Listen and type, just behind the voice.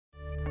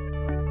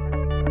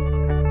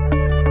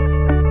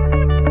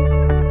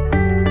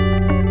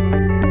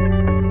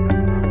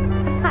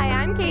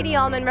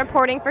film and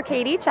reporting for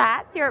Katie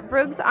Chats here at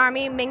BRUGS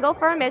Army Mingle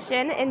for a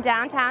Mission in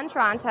downtown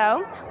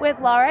Toronto with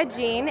Lara,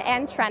 Jean,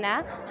 and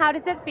Trenna. How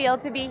does it feel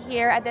to be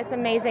here at this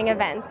amazing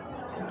event?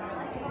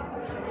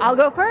 I'll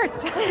go first.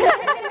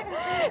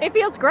 It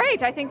feels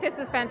great. I think this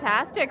is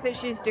fantastic that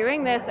she's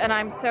doing this, and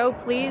I'm so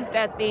pleased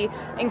at the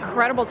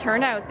incredible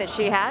turnout that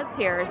she has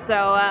here.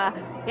 So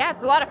yeah,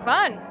 it's a lot of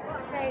fun.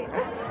 Great.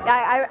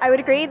 I would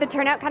agree. The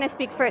turnout kind of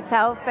speaks for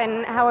itself,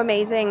 and how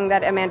amazing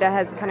that Amanda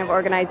has kind of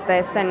organized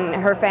this and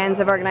her fans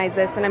have organized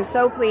this. And I'm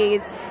so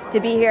pleased to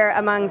be here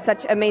among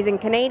such amazing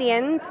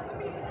Canadians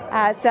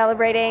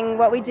celebrating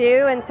what we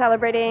do and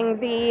celebrating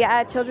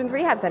the Children's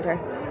Rehab Center.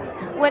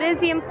 What is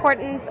the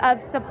importance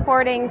of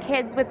supporting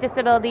kids with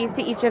disabilities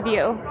to each of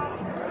you?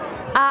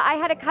 I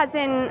had a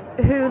cousin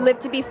who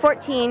lived to be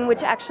 14,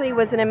 which actually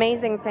was an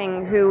amazing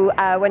thing, who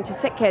went to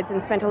Sick Kids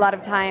and spent a lot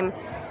of time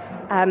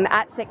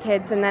at Sick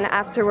Kids, and then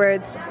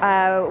afterwards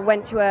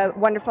went to a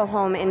wonderful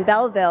home in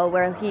Belleville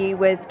where he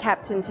was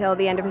kept until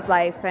the end of his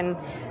life. And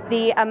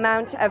the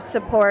amount of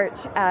support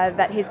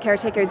that his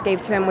caretakers gave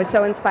to him was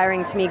so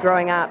inspiring to me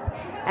growing up.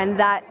 And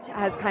that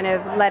has kind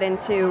of led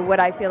into what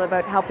I feel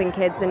about helping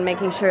kids and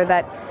making sure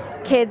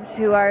that kids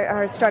who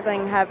are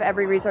struggling have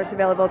every resource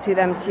available to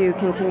them to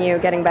continue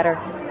getting better.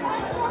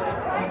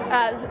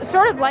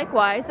 Sort of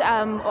likewise,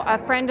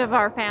 a friend of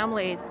our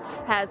family's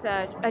has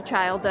a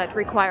child that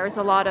requires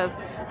a lot of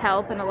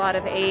help and a lot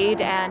of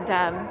aid,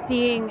 and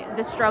seeing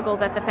the struggle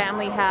that the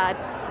family had,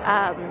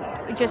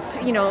 just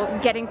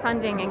getting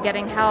funding and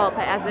getting help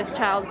as this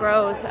child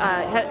grows,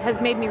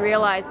 has made me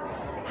realize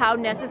how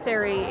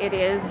necessary it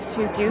is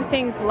to do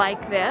things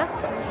like this,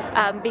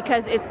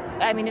 because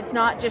it's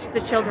not just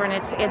the children,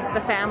 it's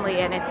the family,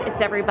 and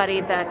it's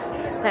everybody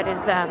that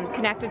is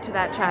connected to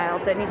that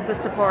child that needs the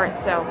support.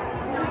 So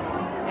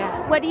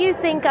yeah. What do you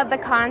think of the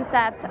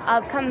concept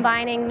of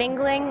combining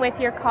mingling with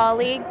your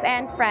colleagues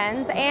and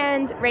friends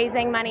and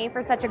raising money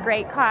for such a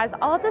great cause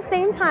all at the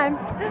same time?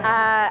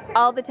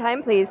 All the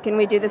time, please. Can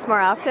we do this more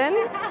often?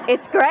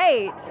 It's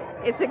great.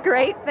 It's a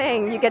great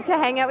thing. You get to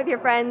hang out with your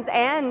friends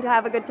and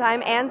have a good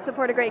time and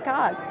support a great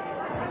cause.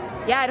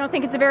 Yeah, I don't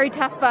think it's a very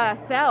tough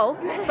sell.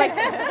 It's like,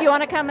 do you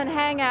want to come and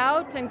hang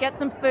out and get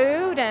some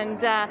food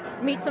and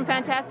meet some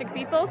fantastic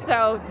people?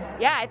 So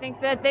yeah, I think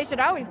that they should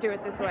always do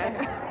it this way.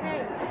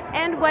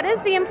 And what is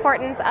the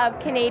importance of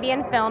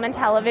Canadian film and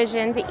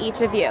television to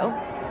each of you?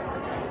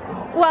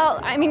 Well,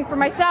 I mean, for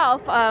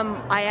myself,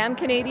 I am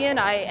Canadian,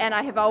 and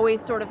I have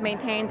always sort of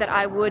maintained that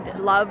I would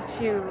love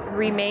to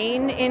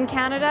remain in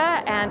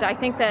Canada, and I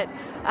think that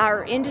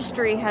our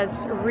industry has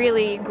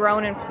really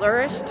grown and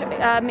flourished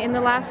in the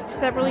last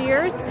several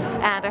years,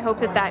 and I hope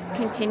that that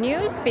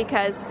continues,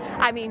 because,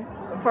 I mean,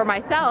 for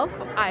myself,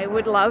 I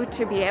would love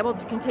to be able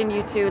to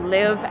continue to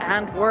live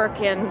and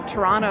work in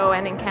Toronto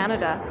and in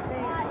Canada.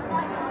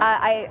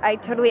 I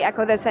totally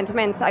echo those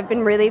sentiments. I've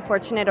been really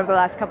fortunate over the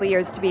last couple of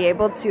years to be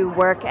able to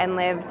work and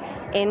live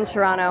in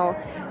Toronto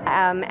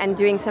and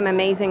doing some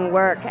amazing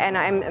work, and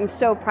I'm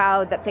so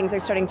proud that things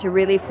are starting to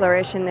really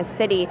flourish in this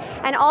city,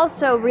 and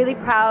also really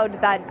proud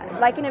that,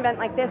 like an event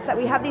like this, that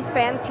we have these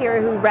fans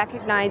here who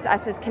recognize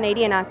us as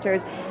Canadian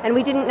actors, and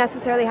we didn't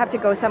necessarily have to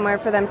go somewhere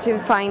for them to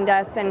find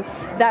us, and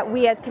that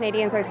we as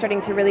Canadians are starting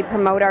to really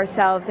promote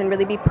ourselves and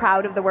really be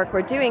proud of the work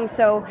we're doing.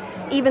 So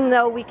even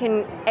though we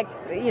can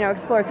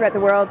explore throughout the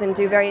world and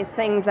do various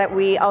things, that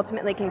we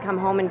ultimately can come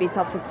home and be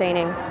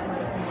self-sustaining.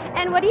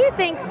 And what do you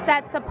think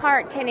sets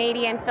apart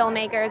Canadian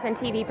filmmakers and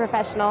TV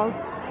professionals?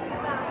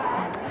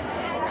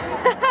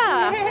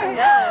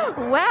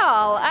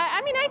 Well,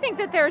 I mean, I think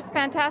that there's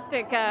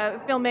fantastic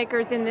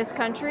filmmakers in this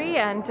country,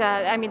 and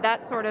I mean,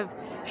 that sort of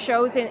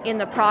shows in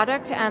the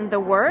product and the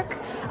work.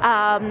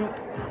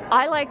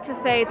 I like to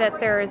say that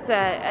there's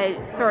a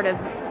sort of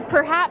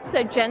perhaps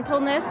a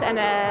gentleness and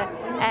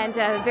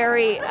a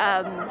very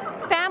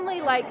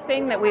family-like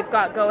thing that we've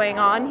got going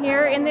on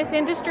here in this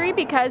industry,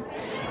 because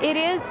it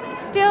is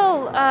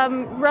still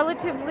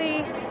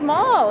relatively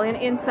small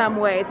in some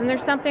ways, and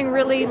there's something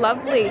really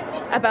lovely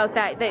about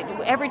that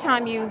every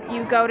time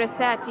you go to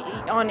set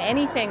on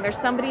anything, there's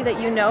somebody that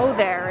you know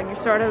there, and you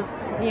sort of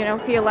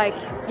feel like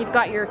you've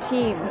got your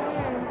team.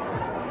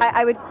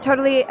 I would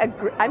totally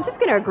agree. I'm just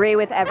going to agree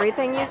with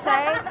everything you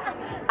say.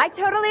 I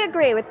totally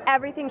agree with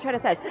everything Trenna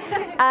says.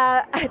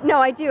 No,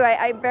 I do.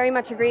 I very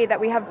much agree that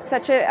we have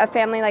such a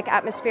family-like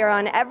atmosphere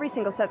on every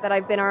single set that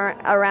I've been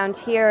around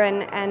here,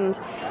 and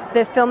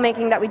the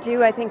filmmaking that we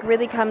do, I think,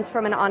 really comes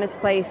from an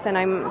honest place, and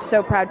I'm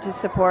so proud to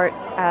support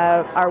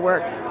our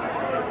work.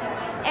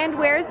 And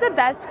where's the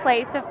best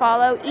place to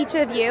follow each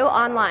of you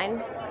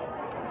online?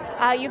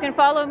 You can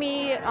follow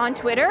me on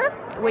Twitter,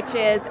 which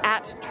is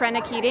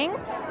 @Trenna Keating,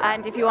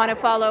 and if you want to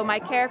follow my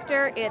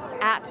character, it's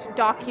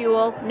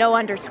 @DocUhl, no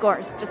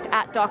underscores, just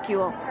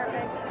 @DocUhl.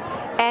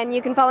 And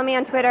you can follow me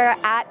on Twitter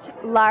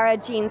 @Lara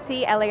Jean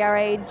C,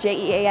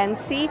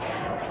 LARAJEANC,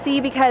 C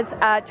because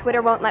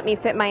Twitter won't let me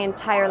fit my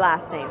entire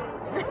last name.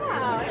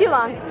 It's too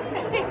long.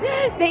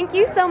 Thank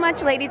you so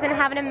much, ladies, and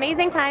have an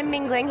amazing time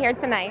mingling here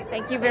tonight.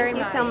 Thank you very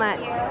much. Thank you so much.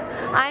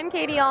 I'm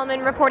Katie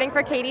Uhlmann reporting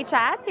for Katie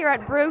Chats here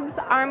at BRUGS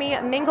Army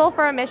Mingle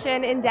for a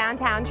Mission in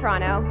downtown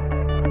Toronto.